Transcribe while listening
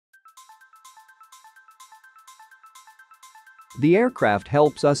The aircraft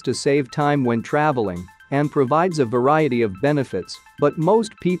helps us to save time when traveling and provides a variety of benefits, but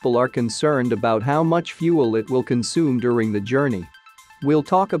most people are concerned about how much fuel it will consume during the journey. We'll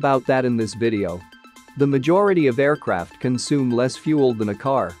talk about that in this video. The majority of aircraft consume less fuel than a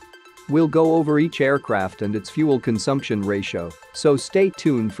car. We'll go over each aircraft and its fuel consumption ratio, so stay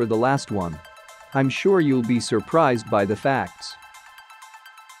tuned for the last one. I'm sure you'll be surprised by the facts.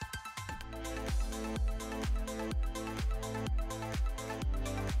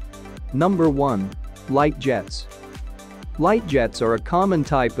 Number 1. Light jets. Light jets are a common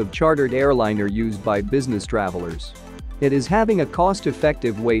type of chartered airliner used by business travelers. It is having a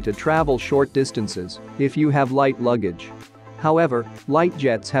cost-effective way to travel short distances if you have light luggage. However, light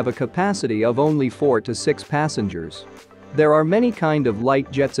jets have a capacity of only 4 to 6 passengers. There are many kinds of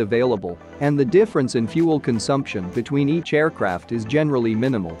light jets available, and the difference in fuel consumption between each aircraft is generally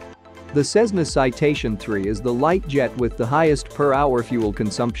minimal. The Cessna Citation III is the light jet with the highest per-hour fuel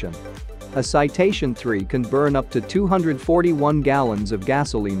consumption. A Citation III can burn up to 241 gallons of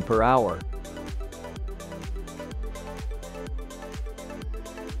gasoline per hour.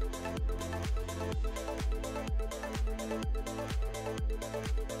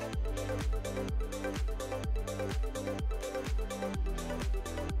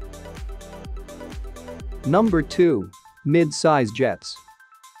 Number 2. Mid-size jets.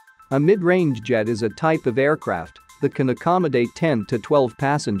 A mid-range jet is a type of aircraft that can accommodate 10 to 12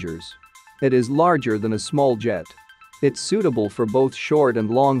 passengers. It is larger than a small jet. It's suitable for both short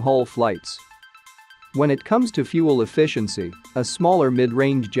and long-haul flights. When it comes to fuel efficiency, a smaller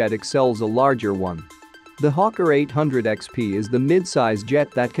mid-range jet excels a larger one. The Hawker 800 XP is the mid-size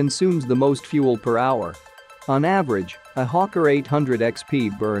jet that consumes the most fuel per hour. On average, a Hawker 800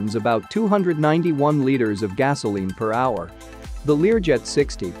 XP burns about 291 liters of gasoline per hour. The Learjet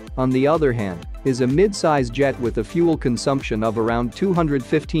 60, on the other hand, is a mid-size jet with a fuel consumption of around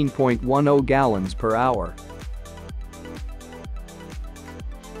 215.10 gallons per hour.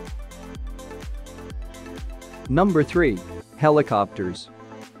 Number 3. Helicopters.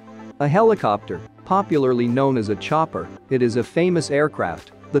 A helicopter, popularly known as a chopper, it is a famous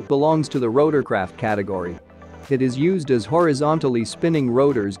aircraft that belongs to the rotorcraft category. It is used as horizontally spinning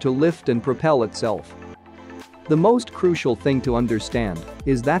rotors to lift and propel itself. The most crucial thing to understand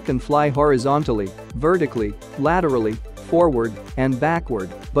is that can fly horizontally, vertically, laterally, forward, and backward,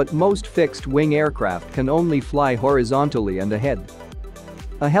 but most fixed-wing aircraft can only fly horizontally and ahead.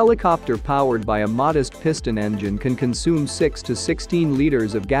 A helicopter powered by a modest piston engine can consume 6 to 16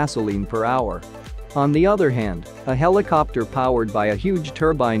 liters of gasoline per hour. On the other hand, a helicopter powered by a huge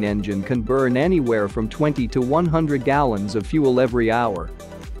turbine engine can burn anywhere from 20 to 100 gallons of fuel every hour.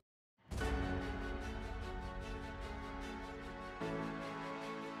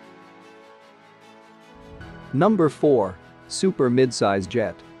 Number 4. Super mid-size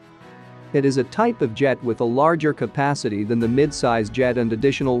jet. It is a type of jet with a larger capacity than the mid-size jet and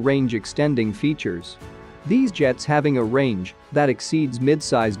additional range-extending features. These jets having a range that exceeds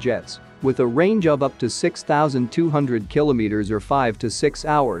mid-size jets, with a range of up to 6,200 kilometers or 5 to 6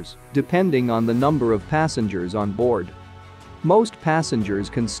 hours, depending on the number of passengers on board. Most passengers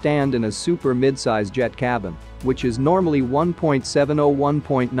can stand in a super mid-size jet cabin, which is normally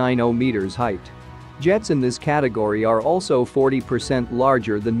 1.70–1.90 meters height. Jets in this category are also 40%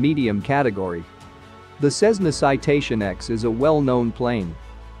 larger than medium category. The Cessna Citation X is a well-known plane.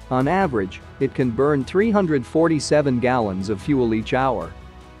 On average, it can burn 347 gallons of fuel each hour.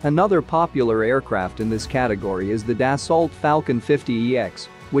 Another popular aircraft in this category is the Dassault Falcon 50EX,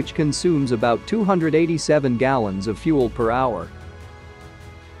 which consumes about 287 gallons of fuel per hour.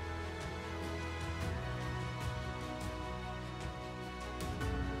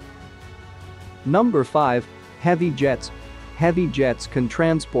 Number 5. Heavy jets. Heavy jets can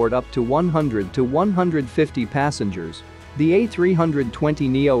transport up to 100 to 150 passengers. The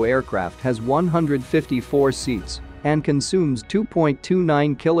A320neo aircraft has 154 seats and consumes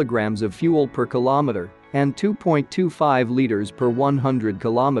 2.29 kilograms of fuel per kilometer and 2.25 liters per 100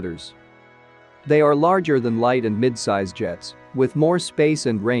 kilometers. They are larger than light and mid-size jets, with more space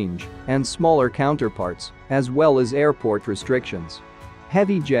and range and smaller counterparts, as well as airport restrictions.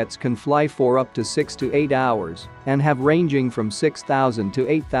 Heavy jets can fly for up to 6 to 8 hours and have ranging from 6,000 to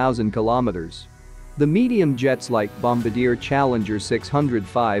 8,000 kilometers. The medium jets like Bombardier Challenger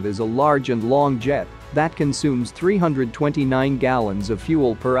 605 is a large and long jet that consumes 329 gallons of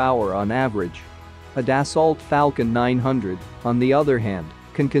fuel per hour on average. A Dassault Falcon 900, on the other hand,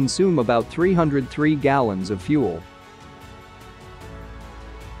 can consume about 303 gallons of fuel.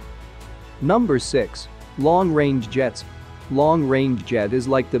 Number 6. Long-range jets. Long-range jet is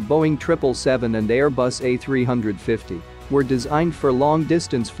like the Boeing 777 and Airbus A350. were designed for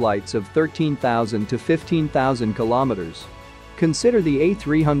long-distance flights of 13,000 to 15,000 kilometers. Consider the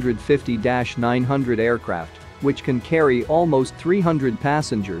A350-900 aircraft, which can carry almost 300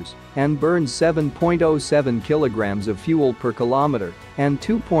 passengers and burns 7.07 kilograms of fuel per kilometer and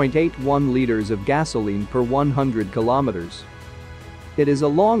 2.81 liters of gasoline per 100 kilometers. It is a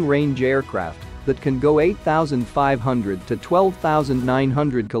long-range aircraft that can go 8,500 to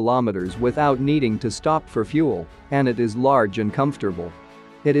 12,900 kilometers without needing to stop for fuel, and it is large and comfortable.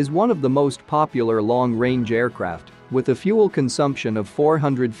 It is one of the most popular long-range aircraft, with a fuel consumption of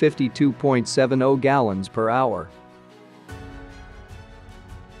 452.70 gallons per hour.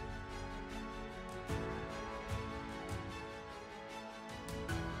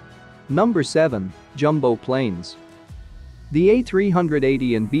 Number 7. Jumbo planes. The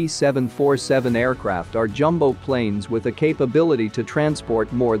A380 and B747 aircraft are jumbo planes with a capability to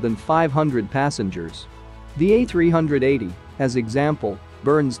transport more than 500 passengers. The A380, as example,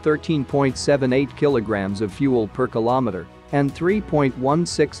 burns 13.78 kilograms of fuel per kilometer and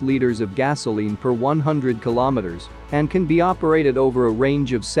 3.16 liters of gasoline per 100 kilometers and can be operated over a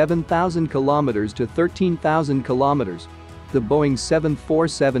range of 7,000 kilometers to 13,000 kilometers. The Boeing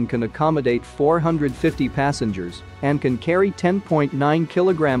 747 can accommodate 450 passengers and can carry 10.9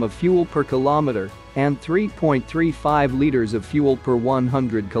 kilogram of fuel per kilometer and 3.35 liters of fuel per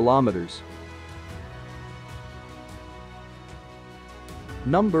 100 kilometers.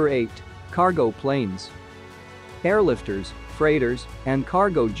 Number 8. Cargo planes. Airlifters, freighters, and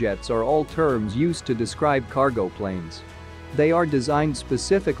cargo jets are all terms used to describe cargo planes. They are designed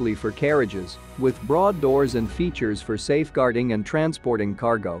specifically for carriages, with broad doors and features for safeguarding and transporting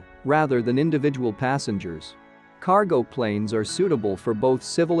cargo, rather than individual passengers. Cargo planes are suitable for both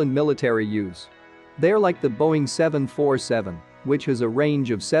civil and military use. They are like the Boeing 747, which has a range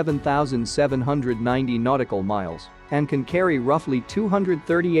of 7,790 nautical miles and can carry roughly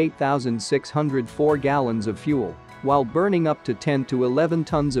 238,604 gallons of fuel, while burning up to 10 to 11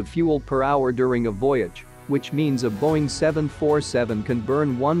 tons of fuel per hour during a voyage, which means a Boeing 747 can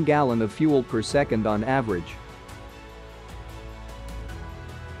burn 1 gallon of fuel per second on average.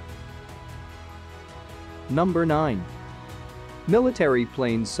 Number 9. Military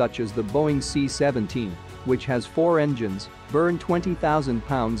planes such as the Boeing C-17, which has 4 engines, burn 20,000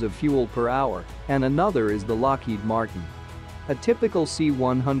 pounds of fuel per hour, and another is the Lockheed Martin. A typical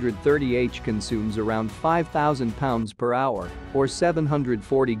C-130H consumes around 5,000 pounds per hour, or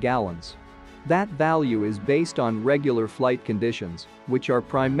 740 gallons. That value is based on regular flight conditions, which are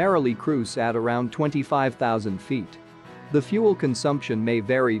primarily cruise at around 25,000 feet. The fuel consumption may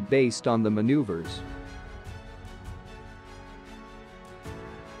vary based on the maneuvers.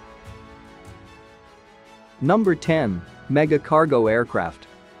 Number 10. Mega cargo aircraft.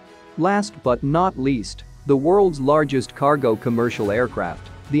 Last but not least, the world's largest cargo commercial aircraft,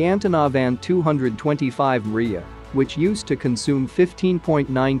 the Antonov An-225 Mriya, which used to consume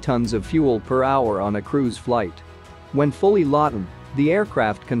 15.9 tons of fuel per hour on a cruise flight. When fully laden, the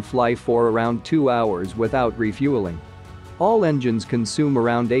aircraft can fly for around 2 hours without refueling. All engines consume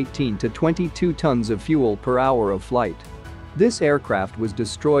around 18 to 22 tons of fuel per hour of flight. This aircraft was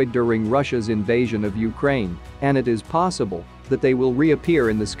destroyed during Russia's invasion of Ukraine, and it is possible that they will reappear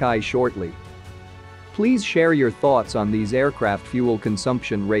in the sky shortly. Please share your thoughts on these aircraft fuel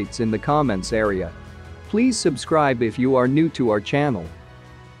consumption rates in the comments area. Please subscribe if you are new to our channel.